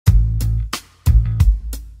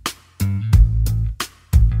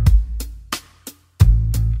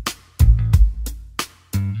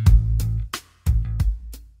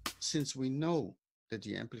since we know that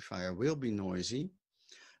the amplifier will be noisy,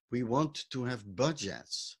 we want to have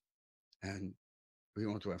budgets and we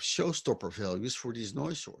want to have showstopper values for these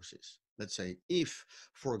noise sources. Let's say if,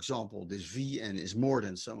 for example, this Vn is more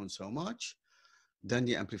than so and so much, then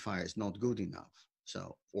the amplifier is not good enough.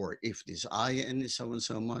 So, or if this In is so and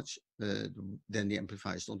so much, then the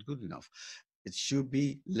amplifier is not good enough. It should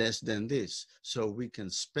be less than this. So we can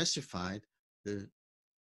specify the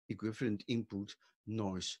equivalent input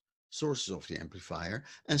noise sources of the amplifier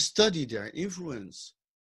and study their influence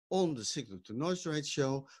on the signal to noise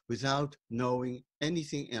ratio without knowing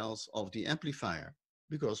anything else of the amplifier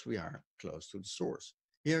because we are close to the source.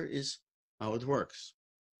 Here is how it works.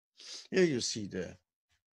 Here you see the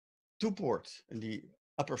two-port in the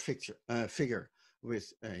upper figure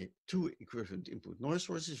with two equivalent input noise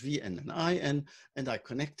sources, Vn and In, and I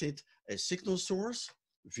connected a signal source,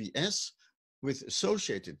 Vs, with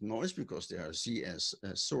associated noise because there are Zs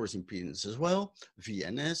source impedance as well,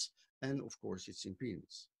 Vns, and of course its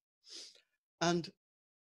impedance. And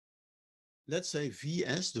let's say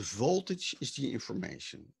Vs, the voltage, is the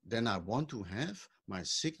information. Then I want to have my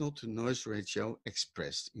signal to noise ratio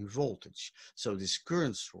expressed in voltage. So this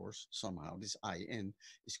current source, somehow this In,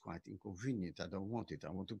 is quite inconvenient. I don't want it.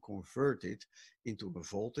 I want to convert it into a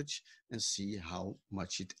voltage and see how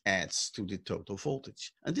much it adds to the total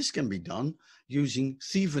voltage. And this can be done using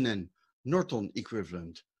Thevenin Norton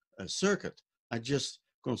equivalent circuit. I just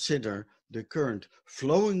consider the current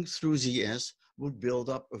flowing through Zs would build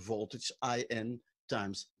up a voltage In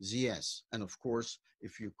times Zs. And of course,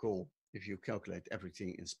 if you calculate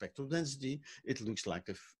everything in spectral density, it looks like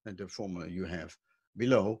the formula you have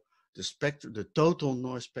below. The total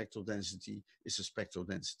noise spectral density is the spectral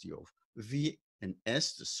density of V and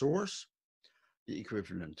S, the source, the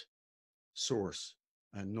equivalent source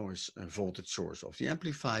noise voltage source of the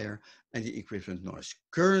amplifier, and the equivalent noise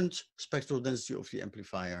current spectral density of the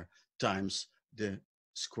amplifier times the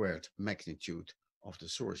squared magnitude of the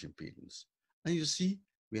source impedance. And you see,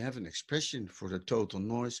 we have an expression for the total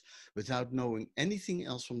noise without knowing anything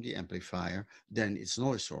else from the amplifier than its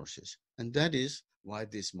noise sources. And that is why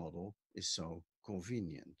this model is so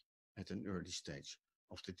convenient at an early stage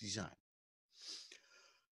of the design.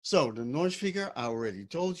 So the noise figure I already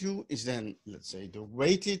told you is then, let's say, the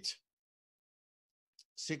weighted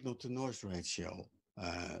signal to noise ratio.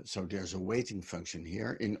 So there's a weighting function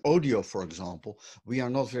here. In audio, for example, we are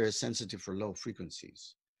not very sensitive for low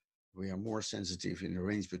frequencies. We are more sensitive in the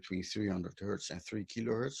range between 300 hertz and 3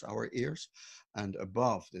 kilohertz, our ears, and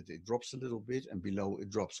above that it drops a little bit, and below it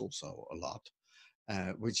drops also a lot,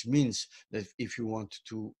 which means that if you want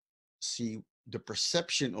to see the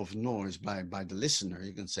perception of noise by the listener,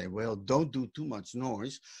 you can say, well, don't do too much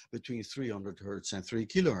noise between 300 hertz and 3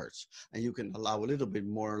 kilohertz, and you can allow a little bit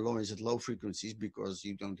more noise at low frequencies because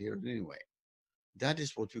you don't hear it anyway. That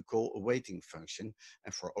is what we call a weighting function.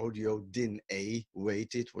 And for audio, DIN A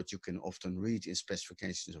weighted, what you can often read in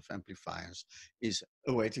specifications of amplifiers, is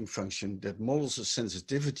a weighting function that models the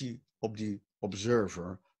sensitivity of the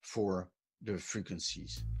observer for the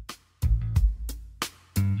frequencies.